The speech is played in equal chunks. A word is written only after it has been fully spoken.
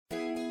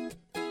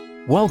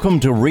Welcome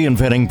to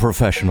Reinventing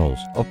Professionals,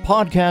 a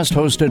podcast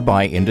hosted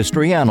by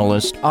industry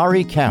analyst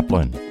Ari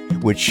Kaplan,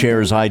 which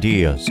shares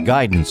ideas,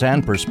 guidance,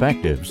 and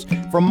perspectives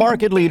from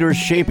market leaders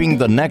shaping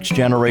the next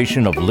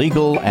generation of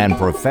legal and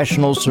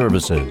professional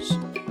services.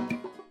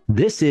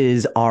 This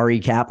is Ari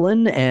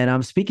Kaplan, and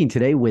I'm speaking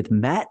today with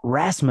Matt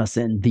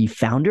Rasmussen, the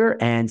founder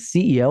and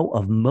CEO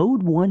of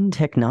Mode1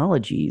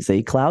 Technologies,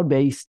 a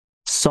cloud-based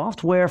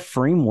software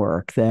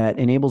framework that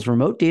enables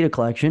remote data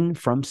collection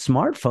from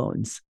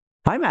smartphones.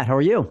 Hi, Matt. How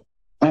are you?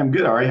 I'm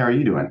good, Ari. How are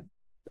you doing?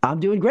 I'm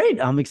doing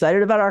great. I'm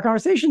excited about our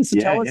conversation. So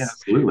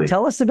absolutely.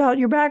 Tell us about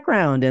your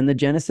background and the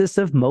genesis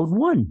of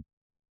Mode1.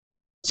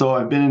 So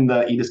I've been in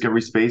the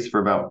e-discovery space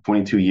for about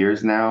 22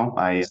 years now.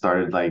 I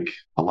started like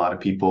a lot of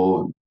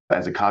people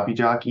as a copy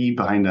jockey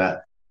behind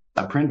a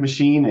print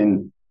machine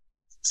and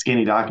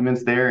scanning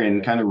documents there,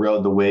 and kind of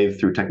rode the wave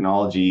through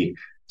technology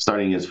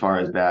starting as far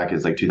as back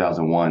as like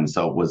 2001.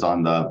 So was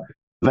on the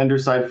vendor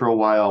side for a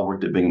while,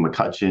 worked at Bingham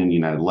McCutcheon,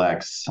 United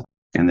Lex.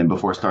 And then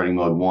before starting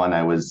Mode1,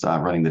 I was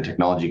running the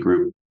technology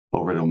group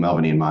over at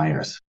O'Melveny and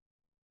Myers.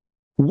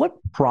 What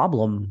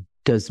problem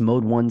does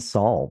Mode1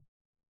 solve?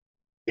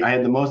 I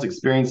had the most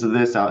experience of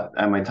this out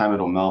at my time at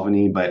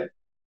O'Melveny, but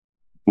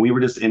we were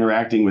just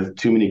interacting with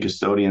too many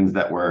custodians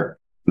that were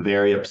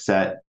very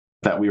upset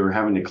that we were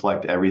having to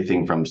collect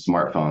everything from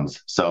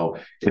smartphones. So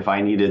if I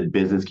needed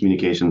business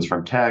communications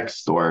from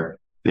text or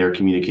they were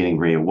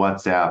communicating via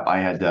WhatsApp,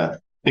 I had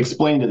to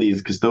explain to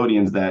these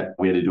custodians that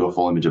we had to do a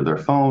full image of their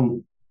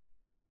phone,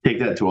 take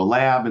that to a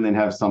lab, and then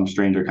have some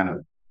stranger kind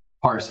of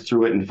parse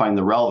through it and find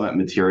the relevant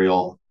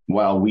material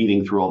while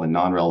weeding through all the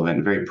non-relevant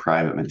and very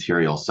private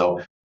material. So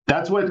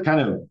that's what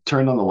kind of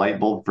turned on the light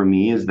bulb for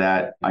me, is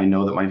that I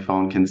know that my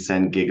phone can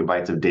send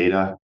gigabytes of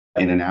data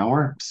in an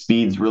hour.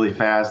 Speed's really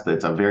fast.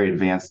 It's a very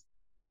advanced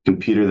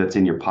computer that's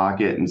in your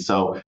pocket. And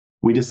so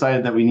we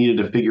decided that we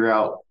needed to figure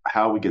out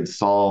how we could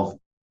solve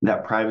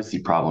that privacy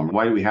problem.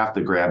 Why do we have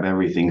to grab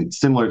everything? It's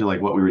similar to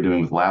like what we were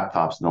doing with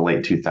laptops in the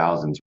late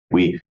 2000s.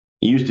 We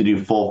used to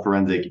do full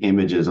forensic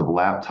images of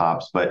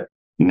laptops, but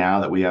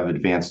now that we have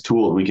advanced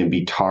tools, we can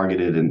be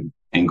targeted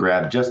and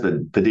grab just the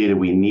data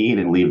we need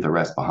and leave the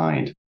rest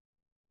behind.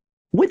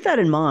 With that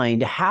in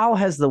mind, how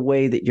has the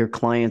way that your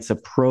clients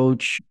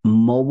approach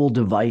mobile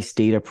device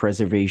data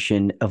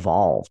preservation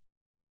evolved?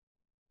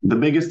 The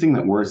biggest thing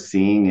that we're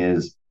seeing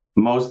is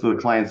most of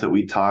the clients that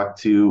we talk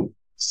to,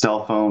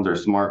 cell phones or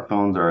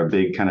smartphones are a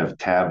big kind of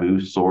taboo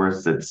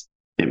source.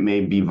 It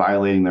may be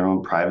violating their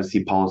own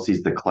privacy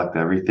policies to collect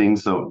everything.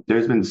 So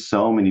there's been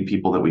so many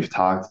people that we've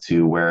talked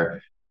to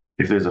where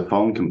if there's a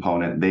phone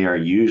component, they are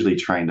usually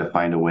trying to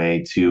find a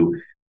way to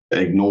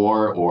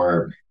ignore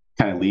or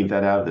kind of leave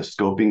that out of the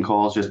scoping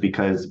calls, just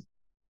because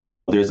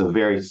there's a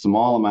very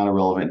small amount of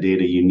relevant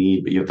data you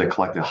need, but you have to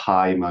collect a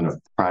high amount of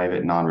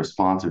private,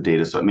 non-responsive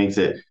data. So it makes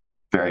it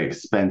very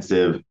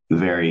expensive,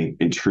 very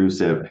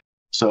intrusive.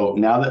 So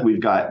now that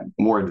we've got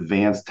more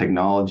advanced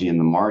technology in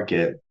the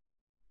market,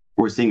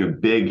 we're seeing a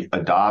big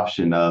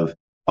adoption of,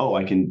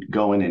 I can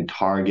go in and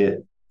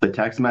target the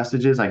text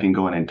messages. I can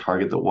go in and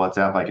target the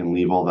WhatsApp. I can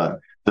leave all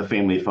the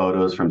family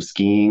photos from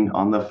skiing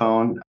on the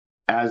phone.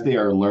 As they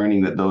are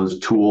learning that those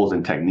tools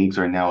and techniques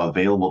are now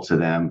available to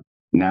them,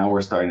 now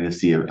we're starting to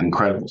see an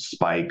incredible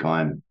spike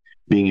on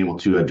being able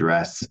to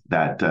address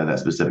that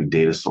specific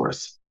data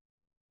source.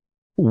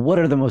 What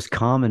are the most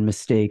common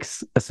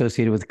mistakes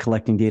associated with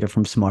collecting data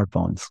from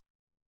smartphones?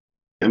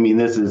 I mean,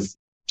 this is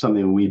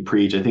something we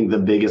preach. I think the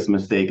biggest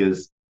mistake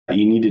is I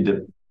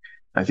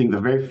think the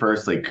very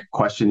first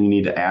question you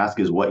need to ask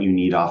is what you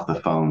need off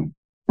the phone,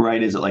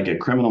 right? Is it like a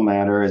criminal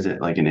matter? Is it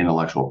like an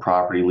intellectual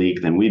property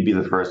leak? Then we'd be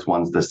the first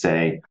ones to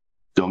say,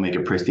 don't make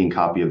a pristine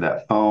copy of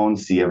that phone,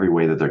 see every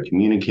way that they're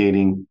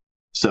communicating.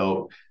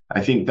 So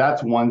I think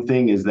that's one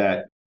thing, is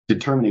that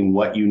determining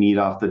what you need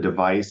off the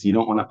device. You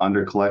don't want to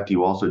undercollect.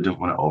 You also don't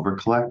want to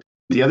overcollect.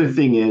 The other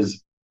thing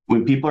is,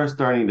 when people are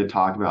starting to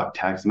talk about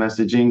text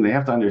messaging, they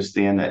have to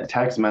understand that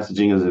text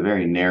messaging is a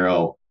very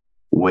narrow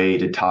way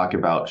to talk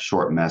about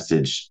short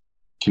message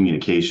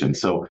communication.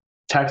 So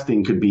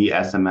texting could be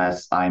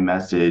SMS,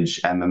 iMessage,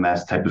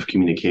 MMS type of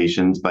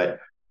communications. But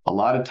a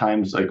lot of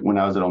times, like when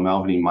I was at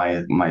O'Melveny,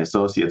 my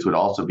associates would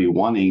also be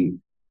wanting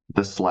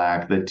the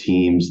Slack, the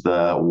Teams,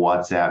 the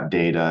WhatsApp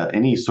data,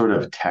 any sort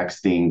of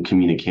texting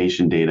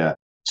communication data.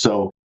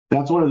 So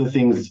that's one of the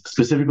things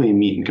specifically in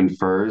Meet and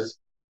Confers,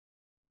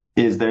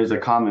 is there's a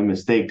common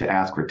mistake to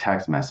ask for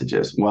text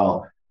messages.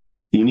 Well,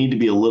 you need to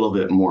be a little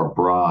bit more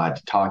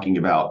broad talking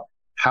about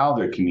how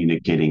they're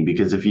communicating,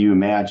 because if you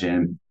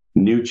imagine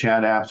new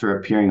chat apps are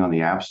appearing on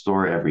the App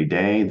Store every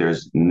day,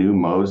 there's new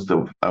modes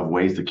of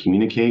ways to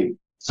communicate.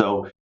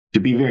 So to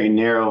be very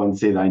narrow and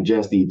say that I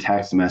just need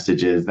text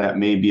messages, that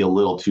may be a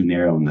little too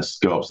narrow in the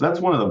scope. So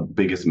that's one of the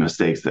biggest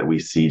mistakes that we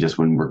see just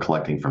when we're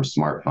collecting from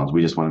smartphones.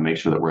 We just want to make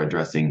sure that we're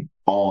addressing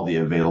all the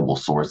available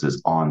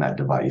sources on that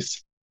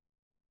device.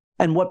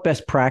 And what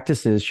best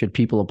practices should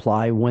people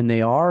apply when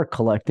they are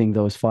collecting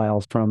those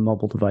files from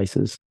mobile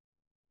devices?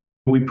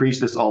 We preach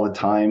this all the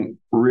time.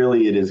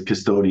 Really, it is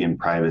custodian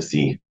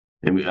privacy.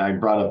 And I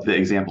brought up the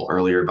example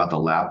earlier about the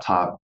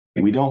laptop.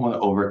 We don't want to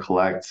over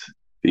collect.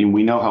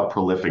 We know how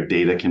prolific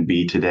data can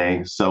be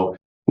today. So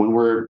when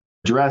we're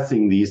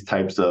addressing these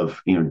types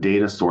of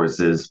data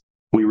sources,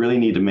 we really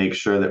need to make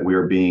sure that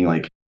we're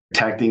being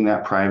protecting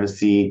that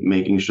privacy,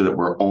 making sure that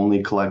we're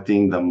only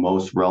collecting the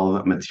most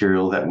relevant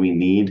material that we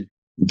need.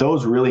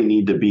 Those really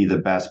need to be the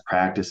best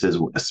practices,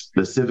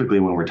 specifically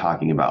when we're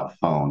talking about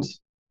phones.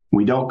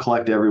 We don't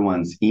collect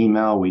everyone's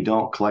email. We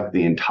don't collect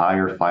the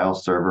entire file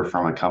server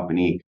from a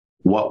company,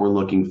 what we're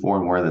looking for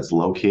and where that's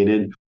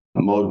located.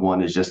 Mode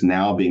One is just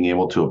now being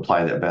able to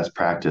apply that best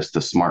practice to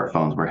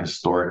smartphones, where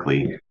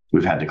historically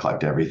we've had to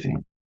collect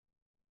everything.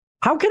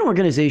 How can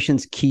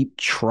organizations keep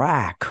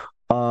track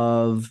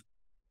of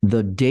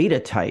the data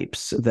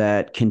types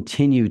that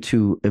continue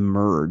to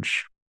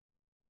emerge?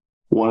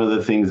 One of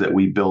the things that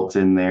we built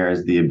in there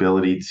is the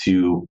ability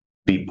to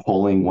be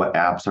pulling what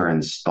apps are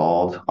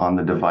installed on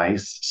the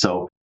device.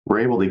 So we're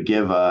able to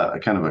give a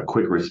kind of a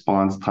quick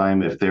response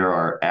time if there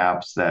are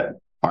apps that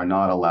are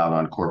not allowed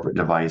on corporate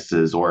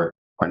devices or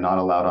are not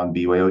allowed on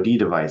BYOD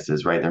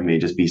devices, right? There may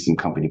just be some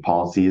company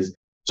policies.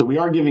 So we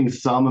are giving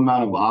some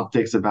amount of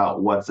optics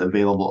about what's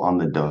available on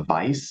the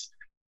device,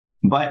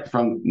 but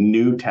from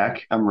new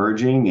tech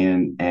emerging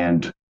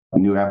and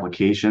new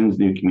applications,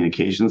 new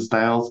communication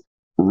styles,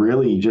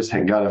 really you just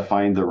got to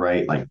find the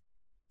right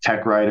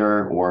tech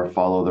writer or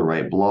follow the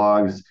right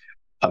blogs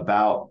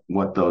about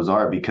what those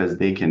are, because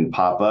they can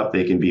pop up,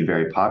 they can be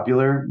very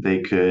popular, they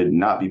could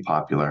not be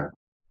popular.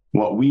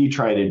 What we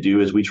try to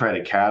do is we try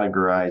to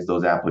categorize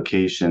those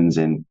applications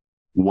and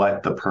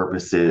what the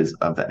purpose is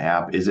of the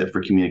app. Is it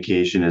for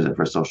communication? Is it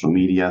for social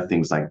media?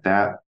 Things like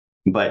that.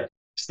 But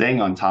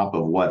staying on top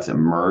of what's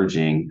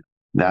emerging,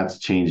 that's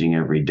changing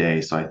every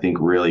day. So I think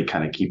really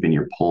kind of keeping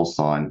your pulse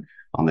on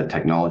the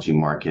technology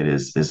market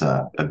is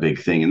a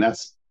big thing. And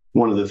that's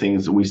one of the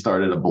things that we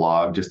started a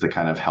blog just to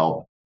kind of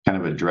help kind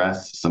of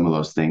address some of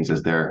those things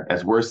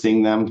as we're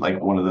seeing them.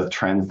 Like one of the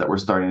trends that we're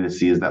starting to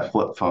see is that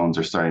flip phones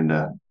are starting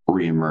to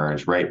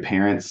reemerge, right?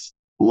 Parents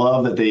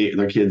love that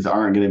their kids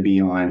aren't going to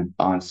be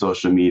on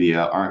social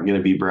media, aren't going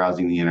to be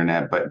browsing the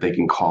internet, but they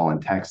can call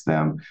and text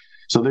them.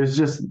 So there's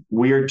just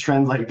weird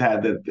trends like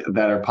that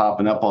are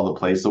popping up all the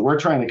place. So we're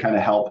trying to kind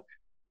of help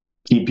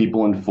keep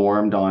people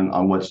informed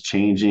on what's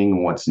changing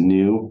and what's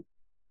new.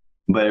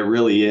 But it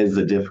really is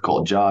a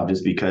difficult job,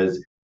 just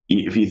because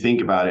if you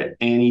think about it,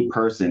 any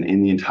person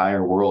in the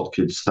entire world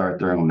could start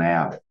their own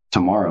app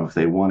tomorrow if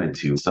they wanted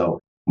to.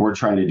 So we're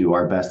trying to do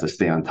our best to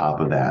stay on top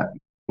of that.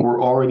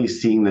 We're already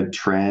seeing the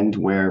trend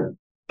where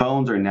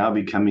phones are now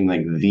becoming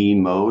like the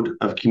mode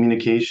of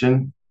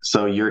communication.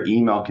 So your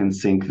email can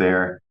sync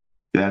there.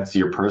 That's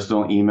your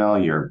personal email,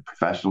 your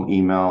professional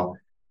email.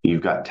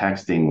 You've got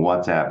texting,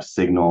 WhatsApp,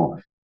 Signal.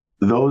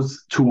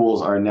 Those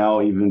tools are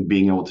now even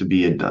being able to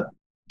be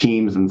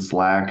Teams and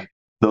Slack.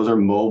 Those are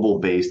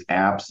mobile-based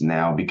apps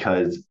now,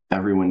 because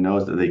everyone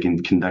knows that they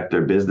can conduct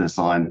their business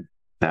on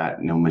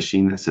that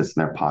machine that sits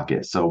in their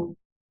pocket. So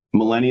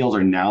millennials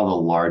are now the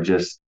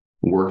largest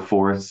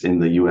workforce in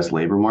the U.S.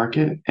 labor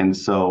market. And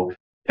so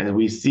as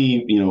we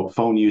see,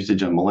 phone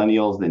usage on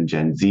millennials, then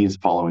Gen Z's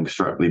following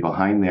shortly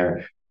behind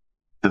there,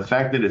 the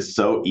fact that it's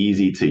so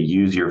easy to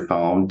use your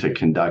phone to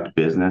conduct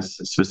business,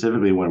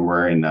 specifically when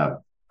we're in a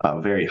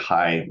very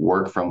high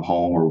work from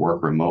home or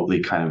work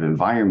remotely kind of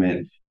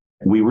environment,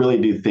 we really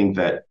do think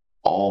that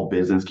all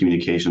business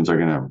communications are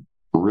going to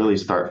really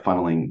start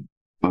funneling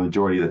the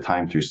majority of the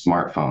time through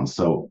smartphones.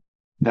 So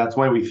that's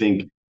why we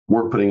think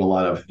we're putting a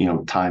lot of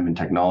time and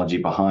technology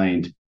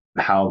behind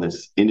how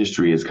this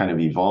industry is kind of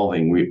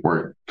evolving.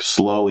 We're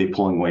slowly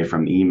pulling away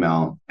from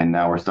email, and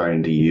now we're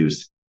starting to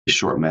use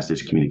short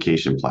message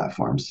communication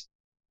platforms.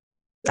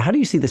 How do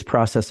you see this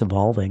process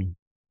evolving?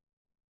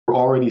 We're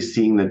already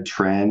seeing the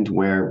trend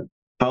where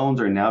phones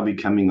are now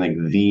becoming like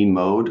the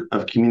mode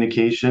of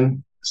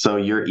communication. So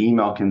your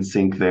email can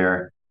sync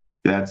there.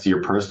 That's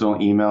your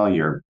personal email,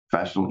 your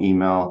professional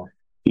email.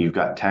 You've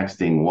got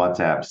texting,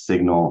 WhatsApp,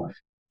 Signal.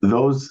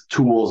 Those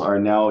tools are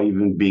now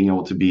even being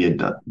able to be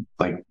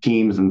like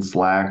Teams and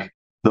Slack.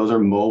 Those are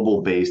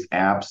mobile-based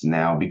apps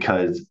now,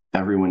 because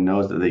everyone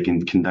knows that they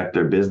can conduct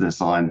their business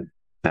on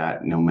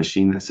that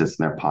machine that sits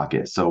in their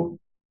pocket. So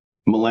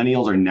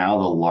millennials are now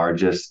the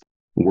largest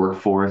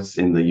workforce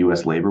in the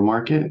U.S. labor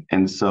market.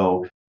 And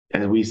so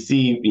as we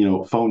see,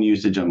 phone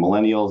usage on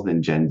millennials,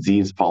 then Gen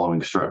Z's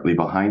following shortly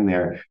behind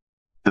there,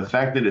 the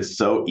fact that it's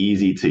so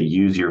easy to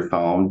use your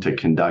phone to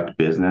conduct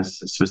business,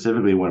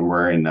 specifically when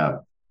we're in a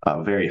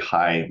very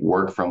high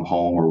work from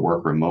home or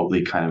work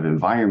remotely kind of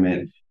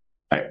environment,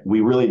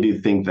 we really do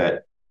think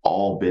that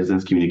all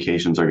business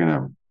communications are going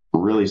to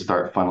really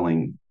start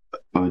funneling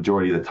the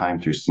majority of the time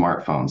through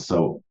smartphones.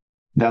 So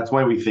that's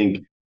why we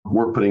think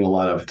we're putting a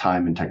lot of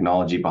time and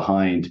technology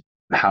behind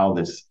how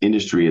this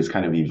industry is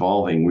kind of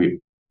evolving. We're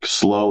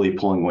slowly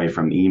pulling away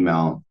from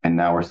email, and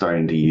now we're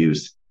starting to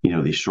use,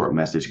 these short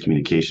message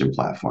communication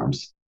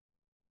platforms.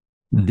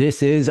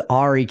 This is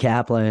Ari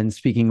Kaplan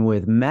speaking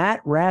with Matt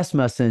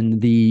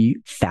Rasmussen, the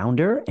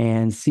founder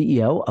and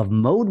CEO of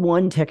Mode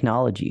One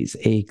Technologies,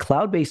 a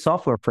cloud-based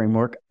software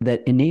framework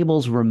that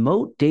enables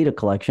remote data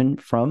collection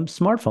from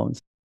smartphones.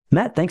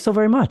 Matt, thanks so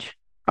very much.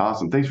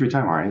 Awesome. Thanks for your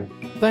time, Ari.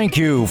 Thank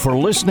you for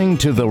listening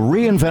to the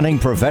Reinventing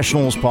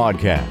Professionals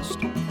podcast.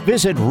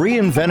 Visit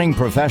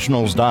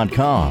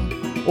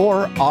reinventingprofessionals.com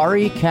or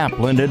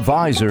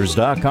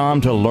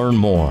arikaplanadvisors.com to learn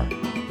more.